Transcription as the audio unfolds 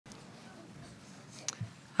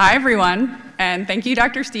Hi, everyone, and thank you,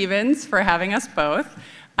 Dr. Stevens, for having us both.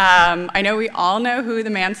 I know we all know who the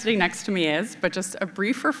man sitting next to me is, but just a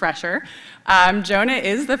brief refresher. Jonah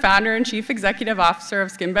is the founder and chief executive officer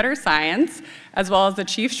of SkinBetter Science, as well as the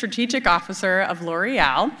chief strategic officer of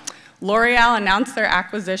L'Oreal. L'Oreal announced their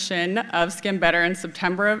acquisition of SkinBetter in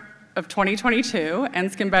September of 2022, and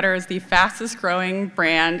SkinBetter is the fastest growing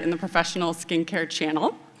brand in the professional skincare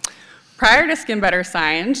channel. Prior to SkinBetter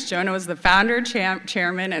Science, Jonah was the founder,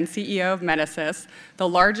 chairman, and CEO of Medisys, the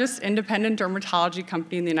largest independent dermatology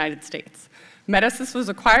company in the United States. Medisys was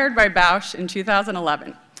acquired by Bausch in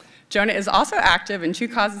 2011. Jonah is also active in two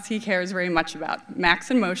causes he cares very much about,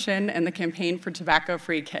 Max in Motion and the campaign for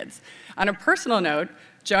tobacco-free kids. On a personal note,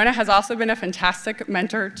 Jonah has also been a fantastic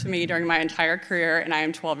mentor to me during my entire career, and I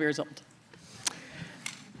am 12 years old.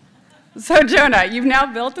 So Jonah, you've now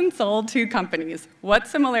built and sold two companies. What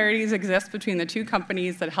similarities exist between the two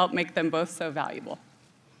companies that help make them both so valuable?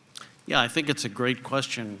 Yeah, I think it's a great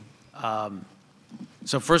question.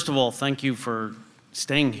 So first of all, thank you for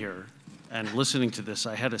staying here and listening to this.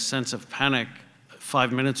 I had a sense of panic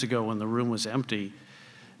 5 minutes ago when the room was empty,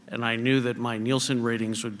 and I knew that my Nielsen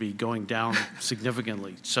ratings would be going down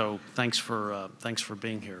significantly. So thanks for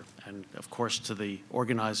being here. And of course, to the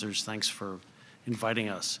organizers, thanks for inviting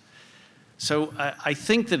us. So I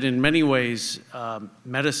think that in many ways,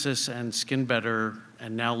 Medisys and SkinBetter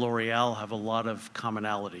and now L'Oreal have a lot of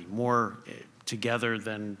commonality, more together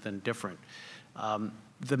than different.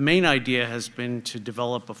 The main idea has been to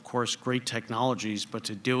develop, of course, great technologies, but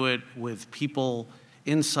to do it with people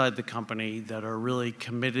inside the company that are really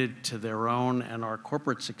committed to their own and our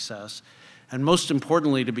corporate success, and most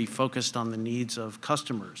importantly, to be focused on the needs of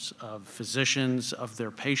customers, of physicians, of their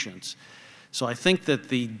patients. So I think that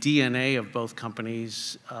the DNA of both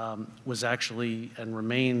companies was actually and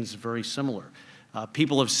remains very similar.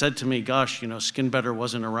 People have said to me, gosh, SkinBetter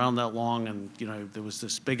wasn't around that long, and there was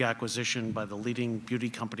this big acquisition by the leading beauty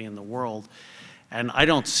company in the world. And I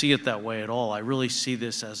don't see it that way at all. I really see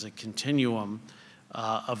this as a continuum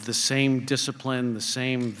of the same discipline, the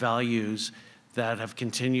same values that have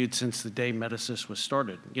continued since the day Medisys was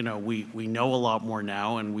started. We know a lot more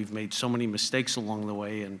now, and we've made so many mistakes along the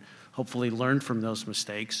way, and hopefully learned from those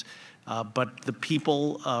mistakes. But the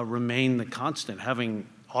people remain the constant. Having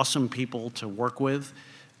awesome people to work with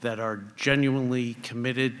that are genuinely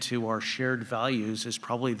committed to our shared values is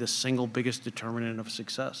probably the single biggest determinant of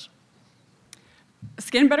success.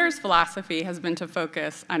 SkinBetter's philosophy has been to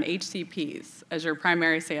focus on HCPs as your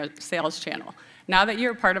primary sales channel. Now that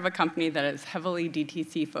you're part of a company that is heavily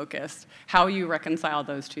DTC focused, how will you reconcile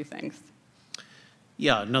those two things?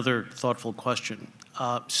 Yeah, another thoughtful question.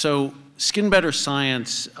 So SkinBetter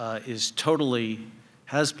Science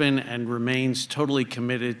has been and remains totally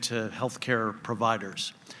committed to healthcare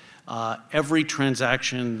providers. Every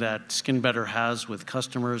transaction that SkinBetter has with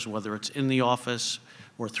customers, whether it's in the office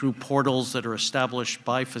or through portals that are established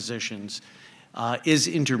by physicians, is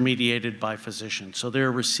intermediated by physicians. So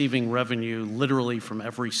they're receiving revenue literally from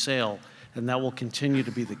every sale, and that will continue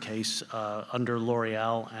to be the case under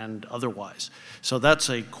L'Oreal and otherwise. So that's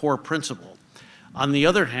a core principle. On the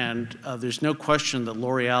other hand, there's no question that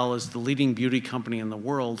L'Oreal, as the leading beauty company in the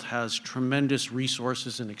world, has tremendous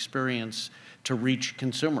resources and experience to reach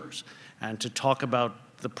consumers and to talk about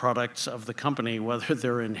the products of the company, whether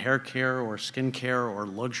they're in hair care or skin care or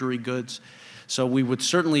luxury goods. So we would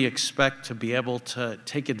certainly expect to be able to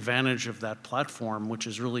take advantage of that platform, which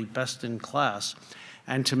is really best in class,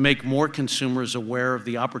 and to make more consumers aware of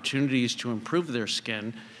the opportunities to improve their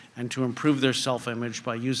skin and to improve their self-image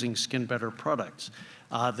by using SkinBetter products.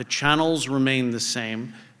 The channels remain the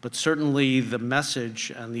same, but certainly the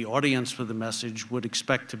message and the audience for the message would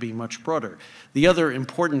expect to be much broader. The other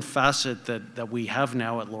important facet that we have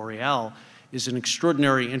now at L'Oreal is an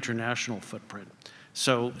extraordinary international footprint.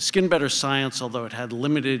 So SkinBetter Science, although it had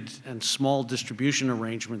limited and small distribution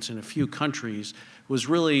arrangements in a few countries, was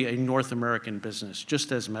really a North American business,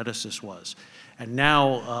 just as Medisys was. And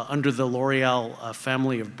now, under the L'Oreal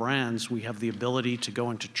family of brands, we have the ability to go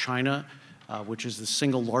into China, which is the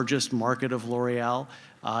single largest market of L'Oreal,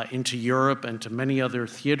 into Europe and to many other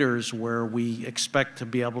theaters where we expect to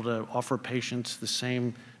be able to offer patients the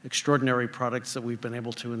same extraordinary products that we've been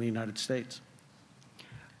able to in the United States.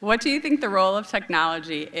 What do you think the role of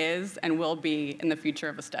technology is and will be in the future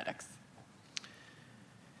of aesthetics?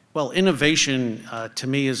 Well, innovation, to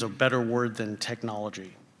me, is a better word than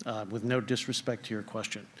technology, with no disrespect to your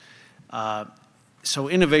question. So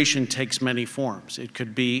innovation takes many forms. It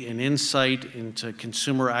could be an insight into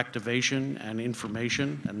consumer activation and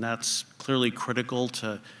information, and that's clearly critical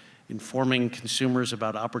to informing consumers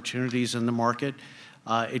about opportunities in the market.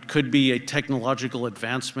 It could be a technological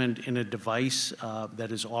advancement in a device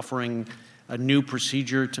that is offering a new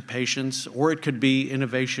procedure to patients, or it could be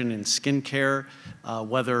innovation in skincare,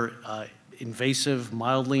 whether invasive,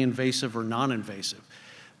 mildly invasive, or non-invasive.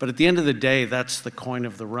 But at the end of the day, that's the coin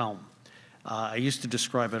of the realm. I used to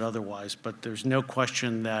describe it otherwise, but there's no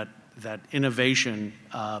question that innovation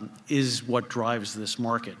is what drives this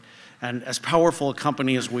market. And as powerful a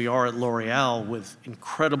company as we are at L'Oreal, with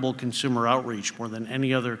incredible consumer outreach, more than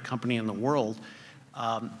any other company in the world,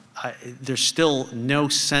 there's still no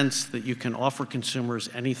sense that you can offer consumers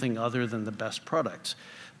anything other than the best products,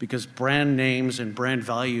 because brand names and brand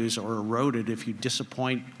values are eroded if you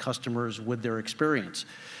disappoint customers with their experience.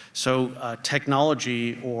 So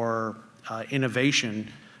technology or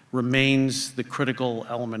innovation remains the critical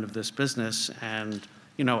element of this business. And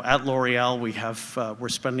at L'Oreal, we're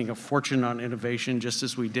spending a fortune on innovation, just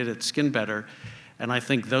as we did at SkinBetter. And I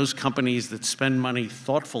think those companies that spend money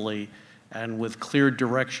thoughtfully and with clear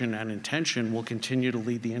direction and intention will continue to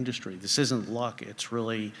lead the industry. This isn't luck. It's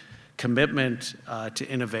really commitment to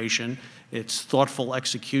innovation. It's thoughtful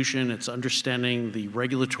execution. It's understanding the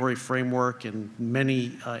regulatory framework in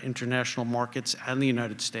many international markets and the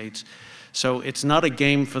United States. So it's not a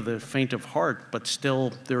game for the faint of heart, but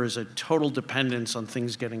still there is a total dependence on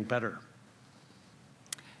things getting better.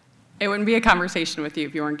 It wouldn't be a conversation with you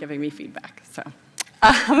if you weren't giving me feedback. So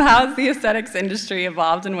how has the aesthetics industry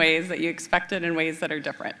evolved in ways that you expected and ways that are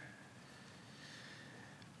different?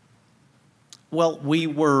 Well, we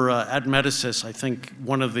were at Medicis, I think,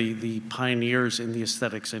 one of the pioneers in the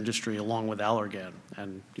aesthetics industry, along with Allergan.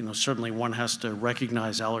 And certainly one has to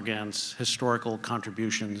recognize Allergan's historical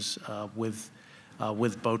contributions with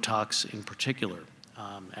Botox in particular,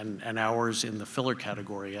 and ours in the filler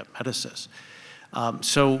category at Medicis.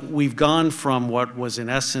 So we've gone from what was in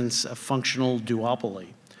essence a functional duopoly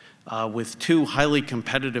with two highly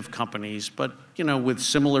competitive companies, but with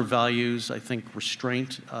similar values, I think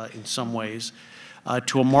restraint in some ways,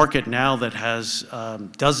 to a market now that has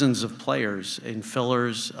dozens of players in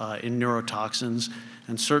fillers, in neurotoxins,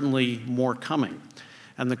 and certainly more coming.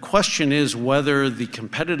 And the question is whether the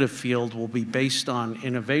competitive field will be based on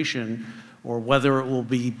innovation or whether it will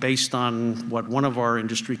be based on what one of our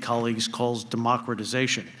industry colleagues calls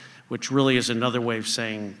democratization, which really is another way of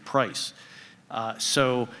saying price.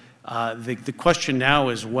 The question now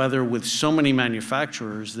is whether with so many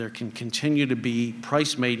manufacturers there can continue to be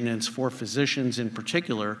price maintenance for physicians in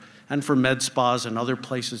particular and for med spas and other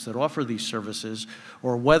places that offer these services,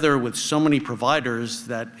 or whether with so many providers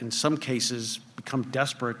that in some cases become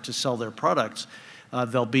desperate to sell their products,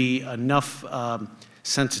 there'll be enough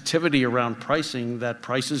sensitivity around pricing that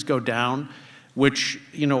prices go down, which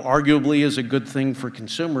arguably is a good thing for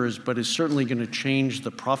consumers, but is certainly going to change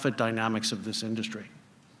the profit dynamics of this industry.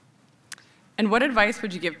 And what advice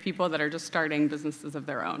would you give people that are just starting businesses of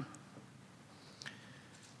their own?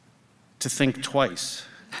 To think twice.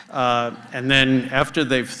 And then after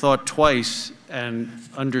they've thought twice and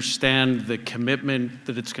understand the commitment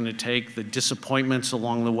that it's going to take, the disappointments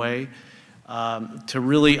along the way, to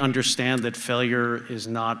really understand that failure is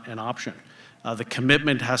not an option. The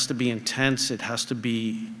commitment has to be intense. It has to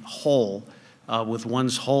be whole, with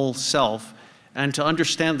one's whole self, and to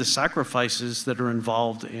understand the sacrifices that are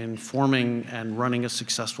involved in forming and running a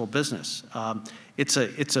successful business. It's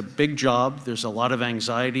a big job. There's a lot of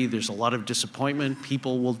anxiety. There's a lot of disappointment.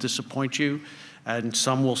 People will disappoint you, and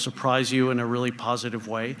some will surprise you in a really positive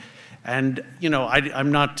way. And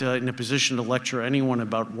I'm not in a position to lecture anyone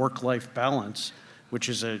about work-life balance, which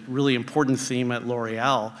is a really important theme at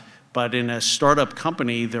L'Oreal. But in a startup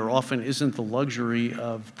company, there often isn't the luxury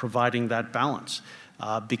of providing that balance.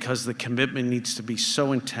 Because the commitment needs to be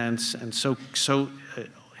so intense and so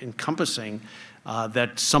encompassing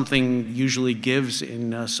that something usually gives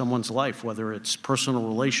in someone's life, whether it's personal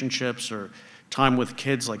relationships or time with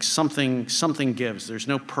kids, like something gives. There's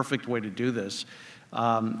no perfect way to do this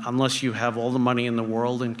unless you have all the money in the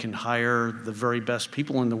world and can hire the very best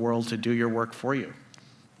people in the world to do your work for you.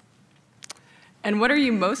 And what are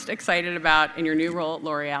you most excited about in your new role at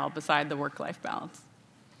L'Oreal beside the work-life balance?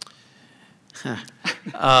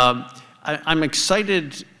 I'm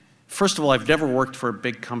excited. First of all, I've never worked for a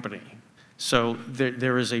big company. So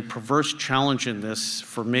there is a perverse challenge in this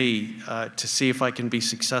for me to see if I can be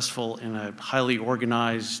successful in a highly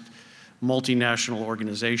organized, multinational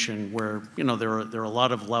organization where there are a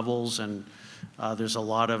lot of levels and there's a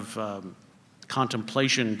lot of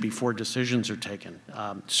contemplation before decisions are taken.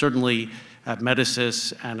 Certainly at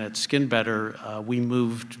Medicis and at SkinBetter, we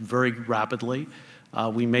moved very rapidly.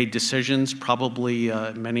 We made decisions, probably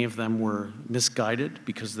many of them were misguided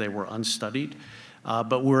because they were unstudied.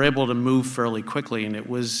 but we were able to move fairly quickly, and it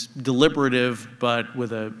was deliberative, but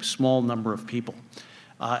with a small number of people.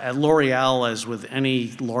 At L'Oreal, as with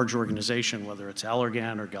any large organization, whether it's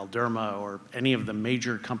Allergan or Galderma or any of the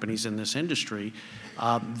major companies in this industry,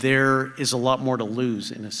 there is a lot more to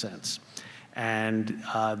lose in a sense. And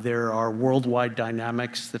there are worldwide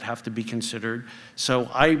dynamics that have to be considered. So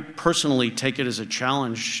I personally take it as a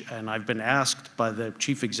challenge, and I've been asked by the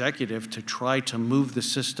chief executive to try to move the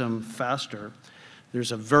system faster.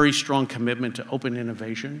 There's a very strong commitment to open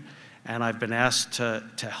innovation, and I've been asked to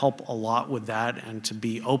help a lot with that and to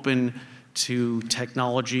be open to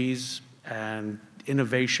technologies and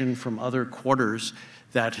innovation from other quarters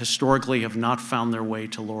that historically have not found their way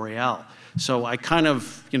to L'Oreal. So I kind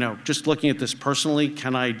of, just looking at this personally,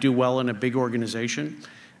 can I do well in a big organization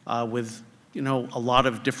with, a lot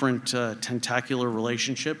of different tentacular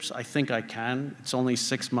relationships? I think I can. It's only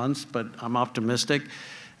 6 months, but I'm optimistic.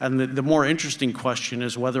 And the more interesting question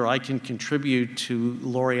is whether I can contribute to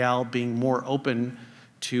L'Oreal being more open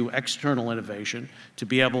to external innovation, to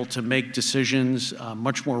be able to make decisions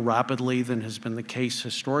much more rapidly than has been the case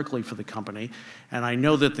historically for the company. And I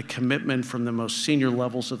know that the commitment from the most senior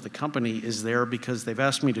levels of the company is there because they've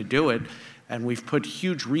asked me to do it, and we've put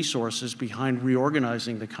huge resources behind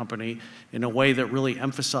reorganizing the company in a way that really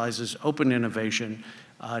emphasizes open innovation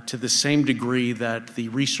to the same degree that the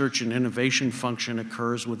research and innovation function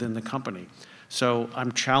occurs within the company. So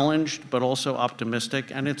I'm challenged, but also optimistic,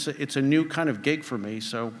 and it's a new kind of gig for me,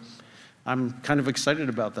 so I'm kind of excited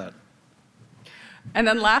about that. And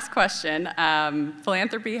then last question,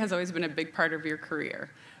 philanthropy has always been a big part of your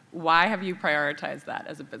career. Why have you prioritized that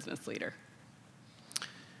as a business leader?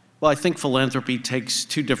 Well, I think philanthropy takes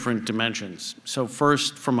two different dimensions. So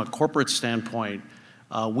first, from a corporate standpoint,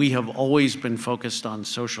 we have always been focused on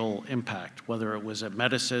social impact, whether it was at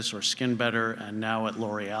Medicis or SkinBetter and now at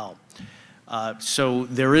L'Oreal. So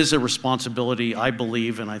there is a responsibility, I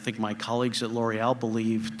believe, and I think my colleagues at L'Oreal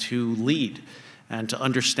believe, to lead and to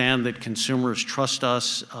understand that consumers trust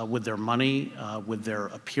us with their money, with their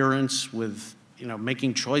appearance, with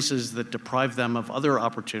making choices that deprive them of other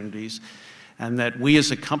opportunities, and that we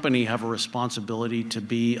as a company have a responsibility to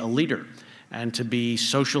be a leader and to be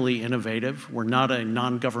socially innovative. We're not a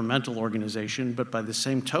non-governmental organization, but by the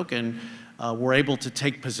same token, we're able to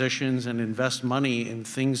take positions and invest money in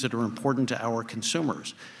things that are important to our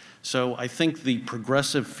consumers. So I think the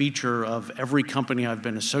progressive feature of every company I've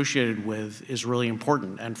been associated with is really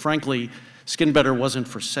important. And frankly, SkinBetter wasn't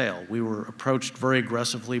for sale. We were approached very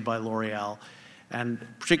aggressively by L'Oreal, and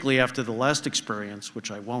particularly after the last experience,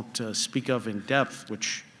 which I won't speak of in depth,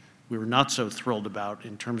 which we were not so thrilled about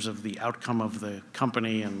in terms of the outcome of the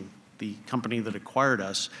company and the company that acquired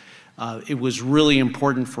us. It was really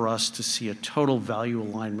important for us to see a total value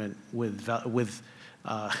alignment with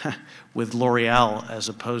L'Oreal as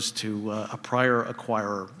opposed to a prior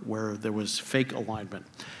acquirer where there was fake alignment.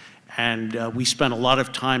 And we spent a lot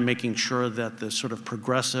of time making sure that the sort of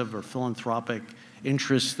progressive or philanthropic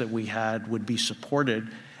interests that we had would be supported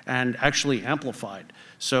and actually amplified.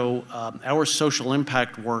 So our social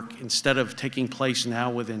impact work, instead of taking place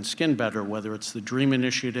now within SkinBetter, whether it's the DREAM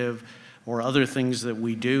initiative or other things that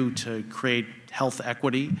we do to create health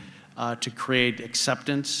equity, to create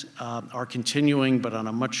acceptance, are continuing, but on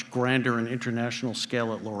a much grander and international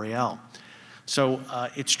scale at L'Oreal. So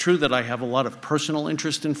it's true that I have a lot of personal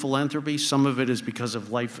interest in philanthropy. Some of it is because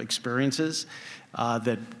of life experiences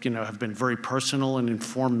that have been very personal and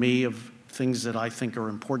informed me of things that I think are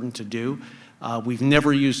important to do. We've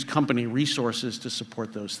never used company resources to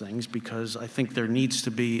support those things because I think there needs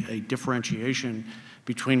to be a differentiation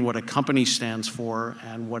between what a company stands for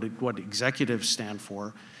and what executives stand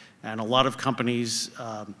for. And a lot of companies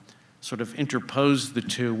sort of interpose the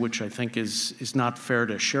two, which I think is not fair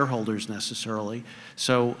to shareholders necessarily.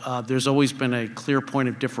 So there's always been a clear point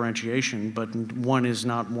of differentiation, but one is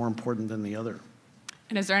not more important than the other.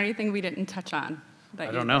 And is there anything we didn't touch on? I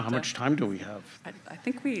don't know. How much time do we have? I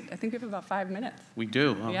think we have about 5 minutes. We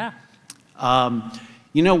do? Yeah.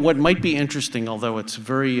 What might be interesting, although it's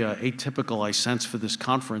very atypical, I sense, for this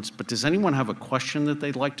conference, but does anyone have a question that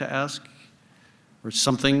they'd like to ask? Or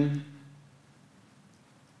something?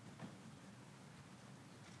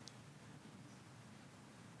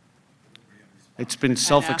 It's been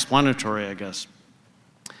self-explanatory, I guess.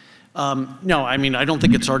 No, I mean, I don't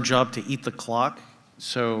think it's our job to eat the clock.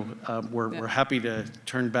 So we're happy to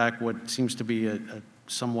turn back what seems to be a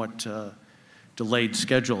somewhat delayed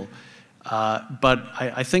schedule. But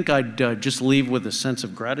I think I'd just leave with a sense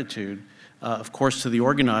of gratitude, of course, to the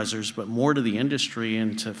organizers, but more to the industry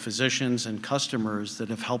and to physicians and customers that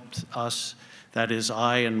have helped us, that is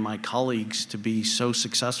I and my colleagues, to be so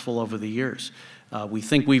successful over the years. We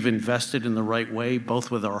think we've invested in the right way,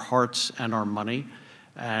 both with our hearts and our money,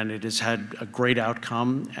 and it has had a great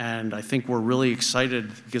outcome. And I think we're really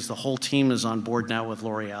excited because the whole team is on board now with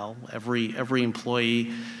L'Oreal. Every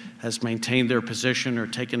employee has maintained their position or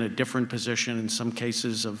taken a different position, in some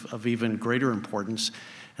cases of even greater importance.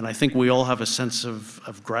 And I think we all have a sense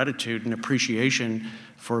of gratitude and appreciation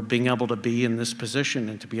for being able to be in this position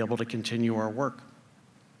and to be able to continue our work.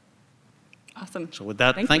 Awesome. So with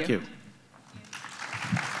that, thank you.